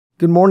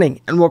Good morning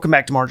and welcome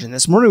back to Margin.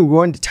 This morning we're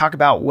going to talk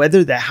about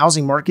whether the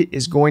housing market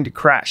is going to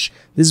crash.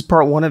 This is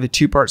part one of a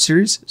two-part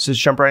series, so let's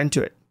jump right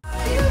into it.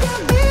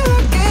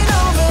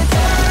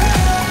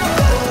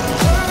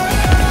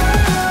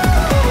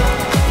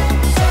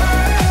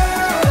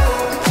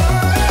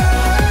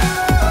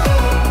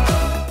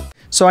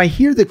 So I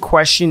hear the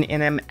question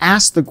and I'm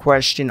asked the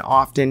question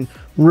often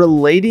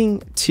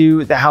relating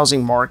to the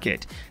housing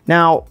market.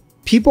 Now,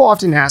 people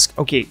often ask,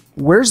 okay,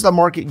 where's the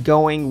market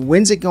going?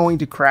 When's it going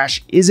to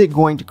crash? Is it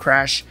going to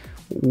crash?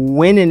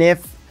 When and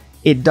if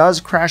it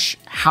does crash,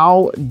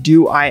 how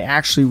do I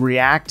actually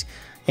react?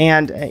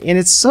 And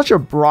it's such a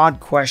broad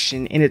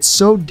question and it's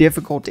so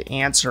difficult to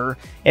answer,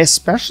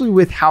 especially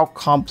with how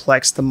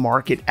complex the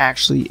market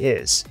actually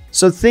is.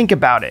 So think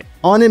about it.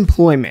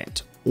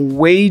 Unemployment,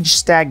 wage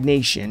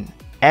stagnation,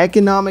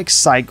 economic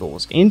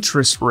cycles,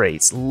 interest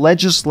rates,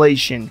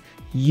 legislation,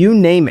 you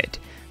name it.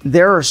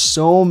 There are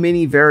so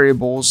many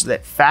variables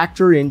that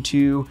factor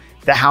into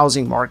the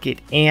housing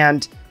market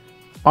and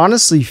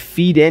honestly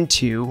feed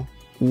into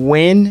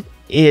when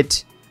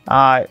it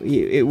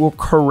will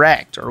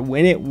correct or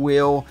when it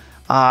will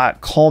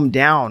calm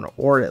down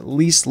or at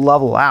least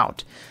level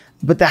out.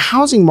 But the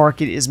housing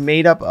market is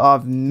made up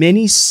of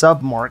many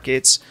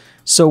submarkets.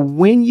 So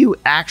when you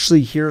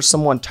actually hear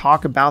someone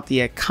talk about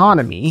the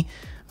economy,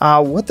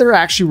 what they're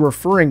actually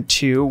referring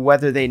to,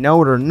 whether they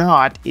know it or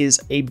not, is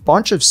a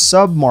bunch of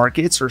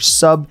submarkets or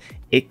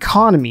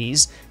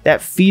sub-economies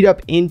that feed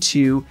up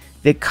into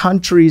the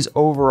country's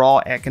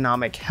overall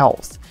economic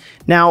health.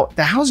 Now,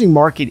 the housing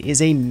market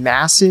is a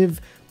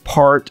massive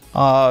part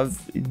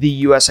of the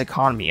U.S.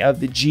 economy, of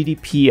the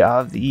GDP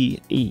of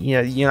the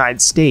United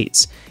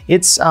States.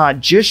 It's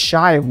just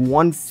shy of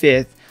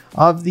 1/5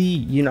 of the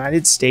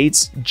United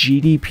States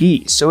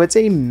GDP. So it's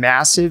a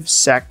massive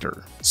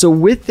sector. So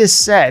with this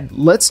said,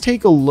 let's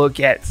take a look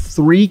at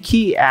three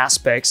key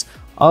aspects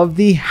of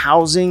the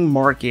housing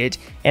market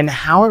and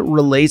how it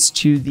relates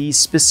to the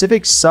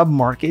specific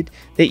submarket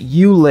that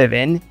you live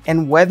in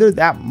and whether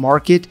that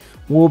market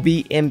will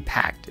be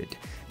impacted.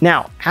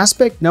 Now,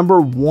 aspect number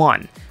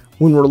one,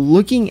 when we're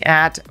looking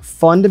at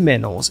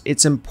fundamentals,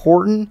 it's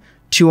important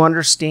to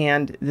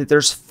understand that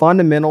there's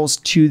fundamentals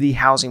to the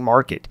housing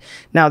market.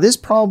 Now, this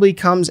probably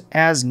comes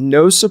as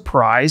no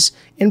surprise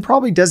and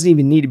probably doesn't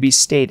even need to be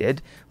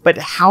stated, but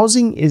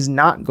housing is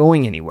not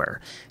going anywhere.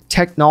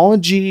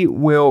 Technology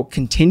will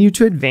continue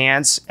to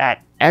advance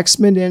at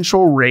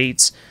exponential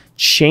rates,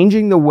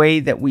 changing the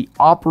way that we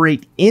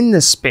operate in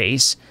the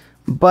space,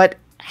 but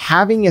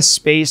having a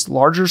space,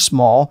 large or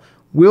small,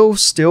 will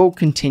still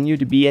continue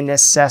to be a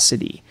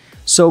necessity.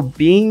 So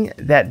being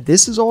that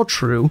this is all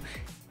true,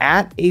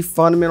 at a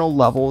fundamental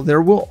level,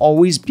 there will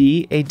always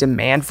be a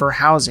demand for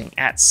housing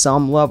at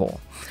some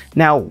level.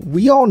 Now,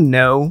 we all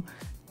know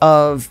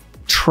of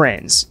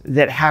trends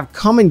that have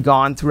come and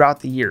gone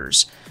throughout the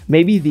years.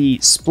 Maybe the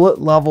split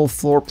level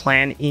floor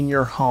plan in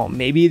your home,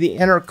 maybe the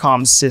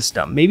intercom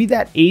system, maybe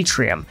that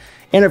atrium,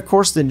 and of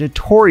course the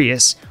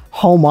notorious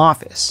home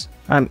office.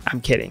 I'm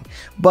kidding.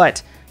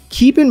 But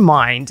keep in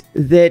mind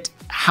that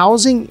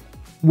housing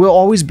will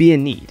always be a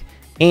need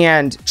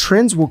and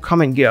trends will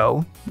come and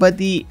go. But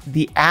the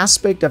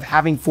aspect of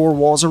having four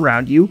walls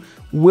around you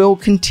will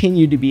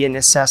continue to be a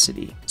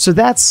necessity. So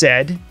that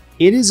said,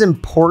 it is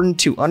important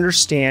to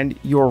understand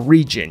your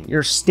region,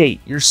 your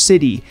state, your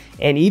city,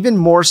 and even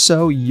more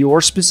so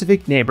your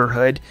specific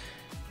neighborhood,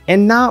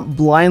 and not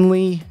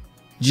blindly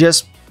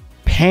just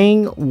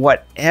paying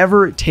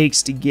whatever it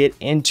takes to get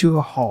into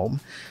a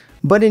home,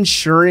 but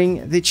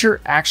ensuring that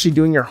you're actually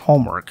doing your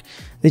homework,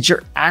 that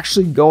you're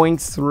actually going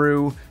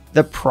through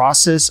the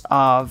process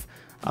of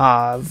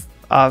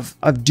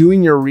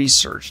doing your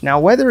research. Now,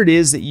 whether it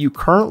is that you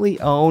currently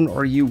own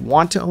or you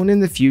want to own in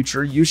the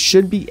future, you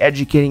should be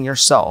educating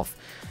yourself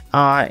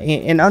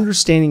and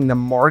understanding the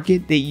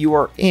market that you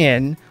are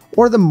in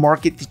or the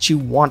market that you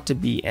want to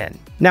be in.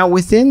 Now,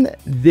 within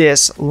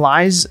this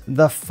lies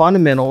the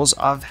fundamentals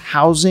of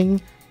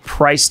housing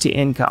price to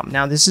income.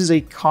 Now, this is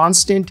a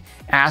constant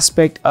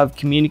aspect of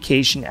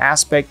communication,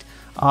 aspect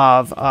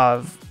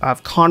of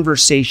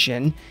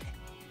conversation.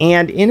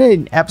 And in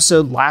an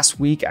episode last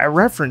week, I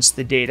referenced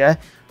the data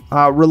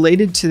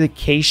related to the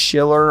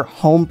Case-Shiller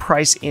Home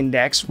Price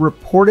Index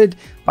reported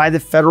by the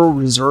Federal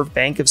Reserve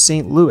Bank of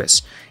St.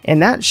 Louis.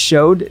 And that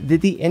showed that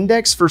the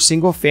index for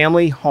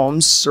single-family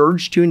homes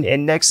surged to an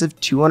index of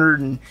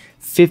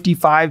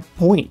 255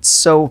 points.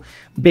 So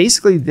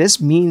basically,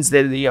 this means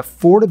that the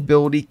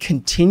affordability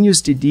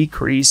continues to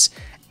decrease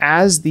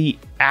as the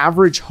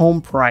average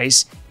home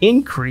price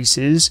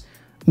increases.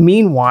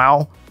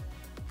 Meanwhile,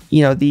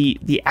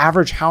 the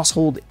average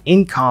household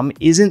income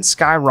isn't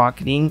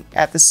skyrocketing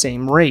at the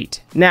same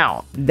rate.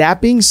 Now, that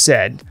being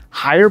said,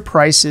 higher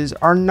prices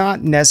are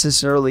not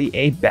necessarily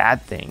a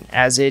bad thing,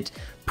 as it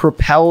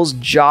propels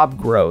job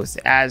growth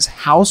as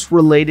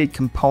house-related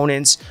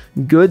components,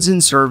 goods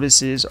and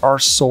services are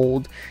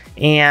sold,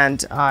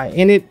 and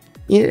it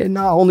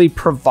not only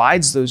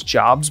provides those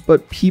jobs,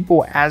 but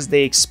people, as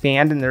they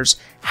expand and there's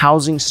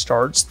housing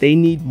starts, they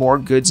need more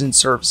goods and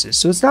services.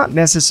 So it's not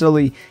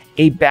necessarily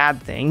a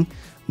bad thing.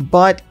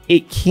 but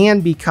it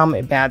can become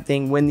a bad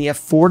thing when the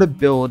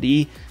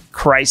affordability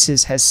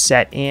crisis has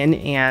set in,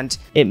 and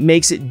it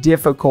makes it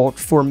difficult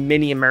for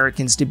many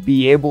Americans to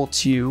be able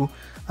to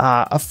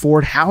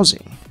afford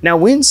housing. Now,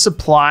 when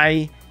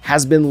supply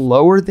has been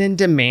lower than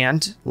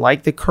demand,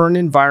 like the current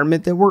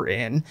environment that we're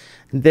in,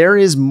 there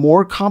is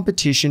more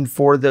competition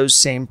for those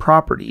same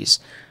properties.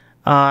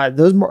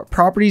 Those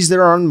properties that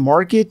are on the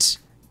market,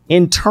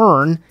 in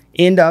turn,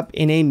 end up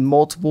in a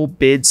multiple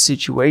bid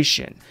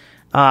situation.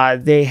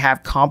 They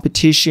have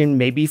competition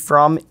maybe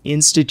from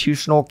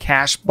institutional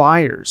cash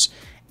buyers,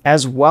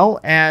 as well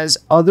as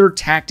other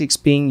tactics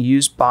being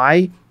used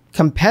by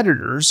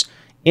competitors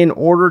in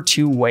order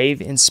to waive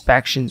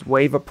inspections,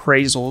 waive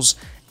appraisals,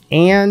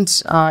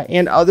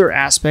 and other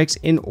aspects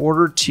in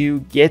order to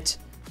get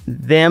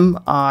them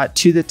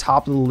to the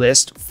top of the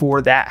list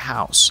for that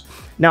house.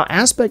 Now,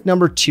 aspect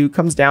number 2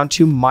 comes down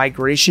to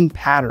migration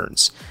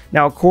patterns.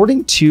 Now,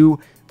 according to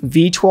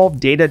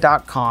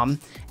V12data.com,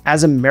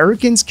 as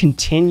Americans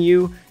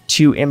continue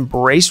to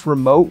embrace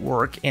remote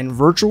work and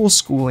virtual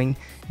schooling,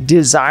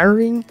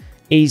 desiring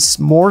a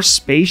more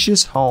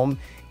spacious home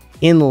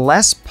in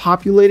less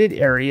populated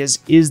areas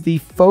is the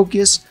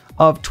focus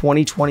of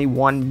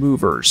 2021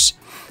 movers.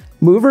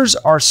 Movers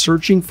are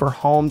searching for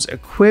homes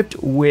equipped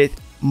with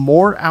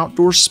more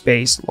outdoor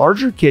space,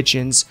 larger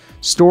kitchens,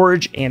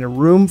 storage, and a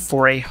room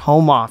for a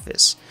home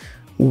office,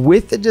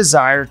 with the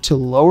desire to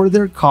lower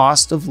their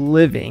cost of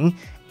living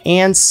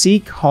and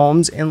seek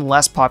homes in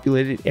less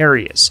populated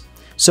areas.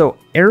 So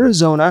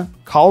Arizona,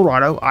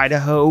 Colorado,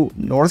 Idaho,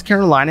 North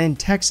Carolina, and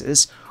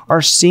Texas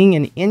are seeing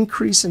an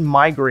increase in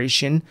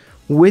migration,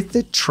 with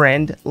the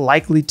trend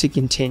likely to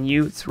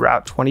continue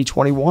throughout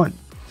 2021.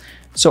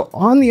 So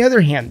on the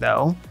other hand,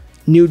 though,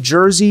 New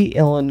Jersey,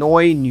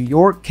 Illinois, New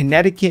York,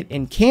 Connecticut,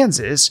 and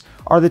Kansas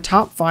are the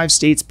top 5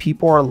 states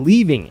people are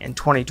leaving in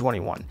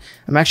 2021.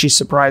 I'm actually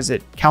surprised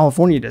that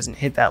California doesn't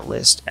hit that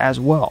list as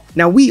well.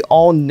 Now, we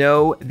all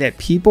know that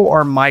people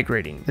are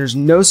migrating. There's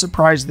no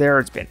surprise there.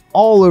 It's been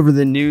all over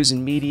the news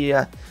and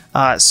media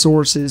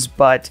sources,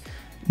 but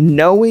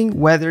knowing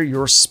whether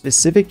your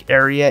specific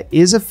area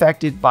is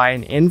affected by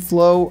an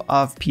inflow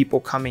of people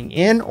coming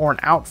in or an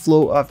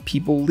outflow of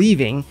people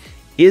leaving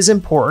is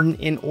important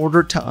in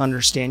order to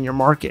understand your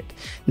market.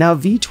 Now,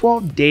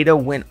 V12 data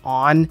went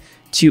on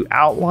to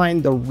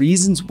outline the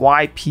reasons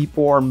why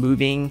people are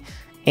moving,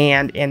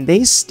 and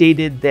they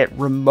stated that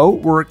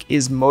remote work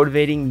is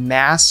motivating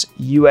mass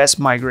US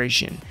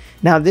migration.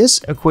 Now, this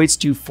equates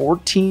to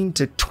 14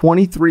 to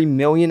 23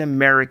 million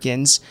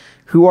Americans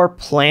who are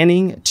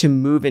planning to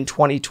move in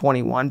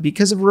 2021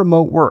 because of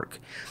remote work.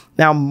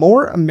 Now,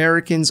 more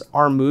Americans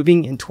are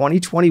moving in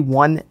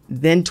 2021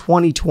 than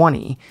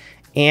 2020,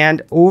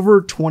 and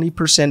over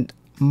 20%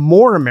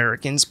 more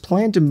Americans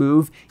plan to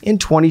move in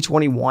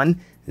 2021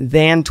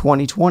 than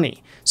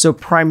 2020. So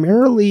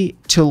primarily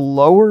to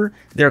lower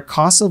their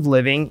cost of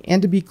living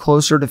and to be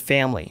closer to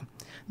family.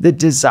 The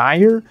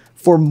desire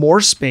for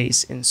more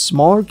space in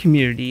smaller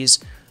communities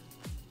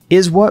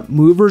is what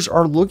movers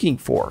are looking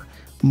for.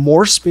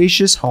 More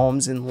spacious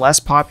homes in less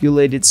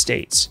populated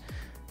states.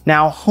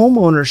 Now, home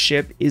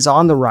ownership is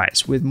on the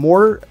rise. With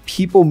more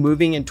people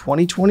moving in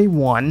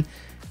 2021,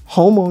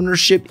 home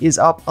ownership is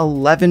up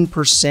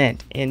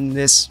 11%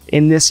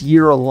 in this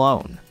year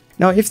alone.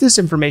 Now, if this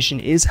information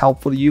is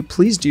helpful to you,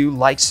 please do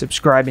like,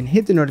 subscribe, and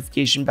hit the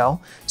notification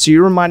bell so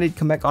you're reminded to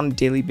come back on a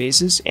daily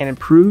basis and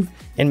improve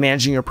in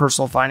managing your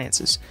personal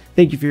finances.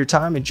 Thank you for your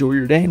time. Enjoy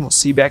your day, and we'll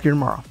see you back here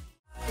tomorrow.